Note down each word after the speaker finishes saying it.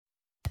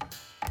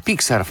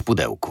Pixar w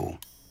pudełku.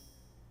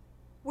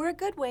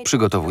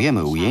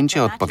 Przygotowujemy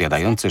ujęcie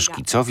odpowiadające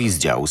szkicowi z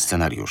działu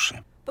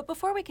scenariuszy.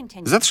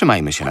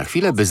 Zatrzymajmy się na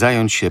chwilę, by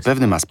zająć się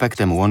pewnym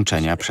aspektem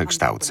łączenia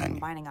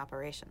przekształceń.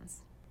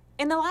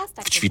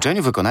 W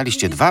ćwiczeniu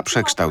wykonaliście 2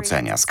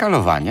 przekształcenia,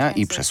 skalowania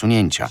i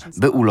przesunięcia,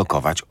 by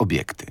ulokować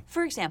obiekty.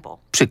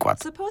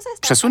 Przykład.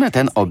 Przesunę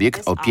ten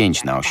obiekt o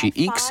 5 na osi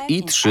X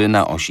i 3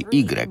 na osi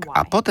Y,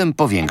 a potem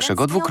powiększę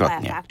go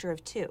dwukrotnie.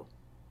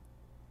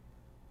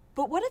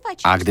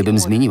 A gdybym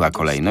zmieniła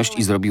kolejność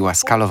i zrobiła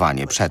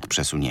skalowanie przed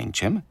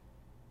przesunięciem?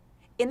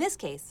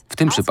 W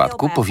tym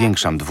przypadku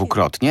powiększam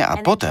dwukrotnie, a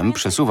potem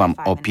przesuwam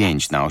o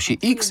 5 na osi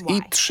X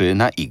i 3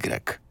 na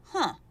Y.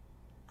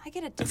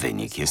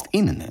 Wynik jest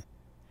inny.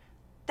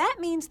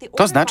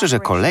 To znaczy, że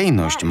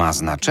kolejność ma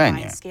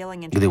znaczenie,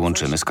 gdy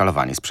łączymy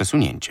skalowanie z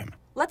przesunięciem.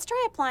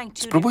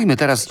 Spróbujmy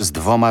teraz z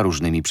 2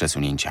 różnymi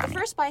przesunięciami.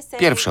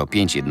 Pierwsze o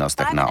 5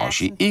 jednostek na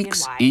osi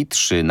X i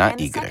 3 na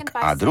Y,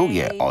 a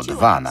drugie o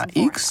 2 na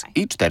X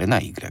i 4 na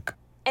Y.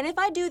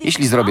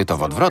 Jeśli zrobię to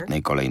w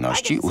odwrotnej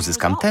kolejności,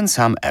 uzyskam ten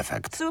sam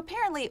efekt.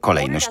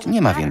 Kolejność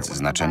nie ma więc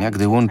znaczenia,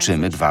 gdy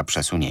łączymy 2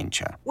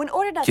 przesunięcia.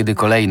 Kiedy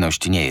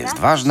kolejność nie jest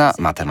ważna,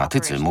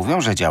 matematycy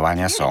mówią, że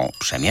działania są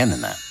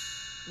przemienne.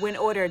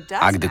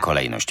 A gdy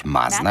kolejność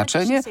ma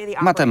znaczenie,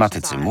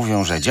 matematycy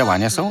mówią, że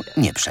działania są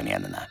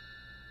nieprzemienne.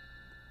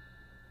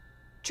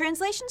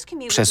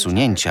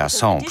 Przesunięcia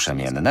są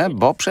przemienne,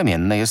 bo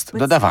przemienne jest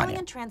dodawanie.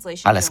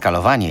 Ale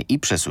skalowanie i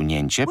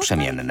przesunięcie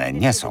przemienne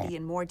nie są.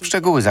 W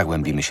szczegóły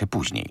zagłębimy się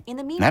później.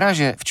 Na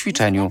razie w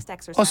ćwiczeniu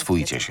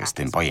oswójcie się z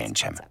tym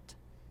pojęciem.